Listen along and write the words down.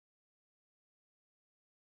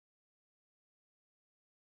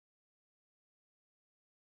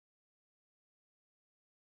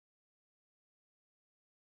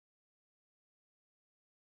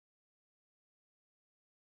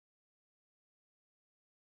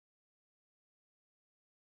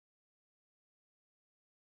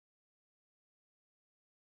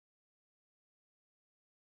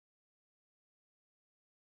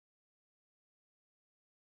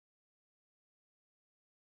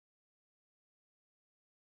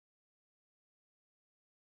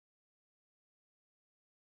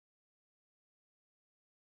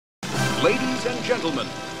Ladies and gentlemen,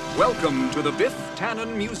 welcome to the Biff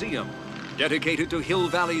Tannen Museum, dedicated to Hill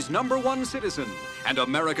Valley's #1 citizen and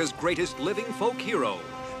America's greatest living folk hero,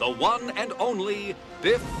 the one and only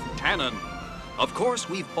Biff Tannen. Of course,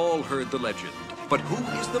 we've all heard the legend, but who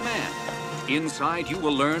is the man? Inside, you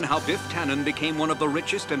will learn how Biff Tannen became one of the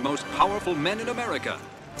richest and most powerful men in America.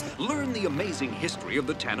 Learn the amazing history of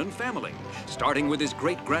the Tannen family, starting with his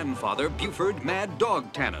great-grandfather, Buford Mad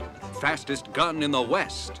Dog Tannen, fastest gun in the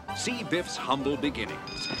West. See Biff's humble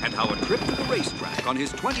beginnings and how a trip to the racetrack on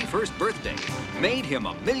his 21st birthday made him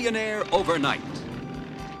a millionaire overnight.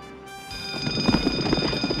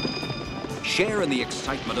 Share in the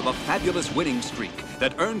excitement of a fabulous winning streak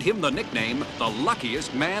that earned him the nickname, the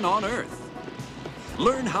luckiest man on earth.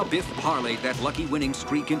 Learn how Biff parlayed that lucky winning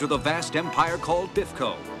streak into the vast empire called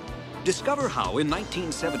Biffco. Discover how, in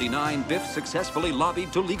 1979, Biff successfully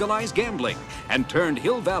lobbied to legalize gambling and turned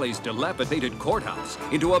Hill Valley's dilapidated courthouse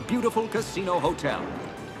into a beautiful casino hotel.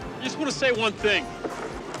 I just want to say one thing.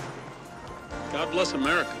 God bless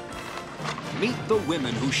America. Meet the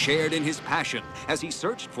women who shared in his passion as he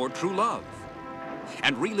searched for true love.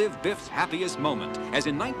 And relive Biff's happiest moment, as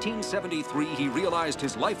in 1973 he realized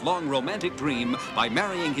his lifelong romantic dream by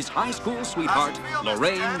marrying his high school sweetheart,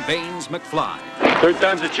 Lorraine Baines McFly. Third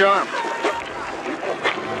time's a charm.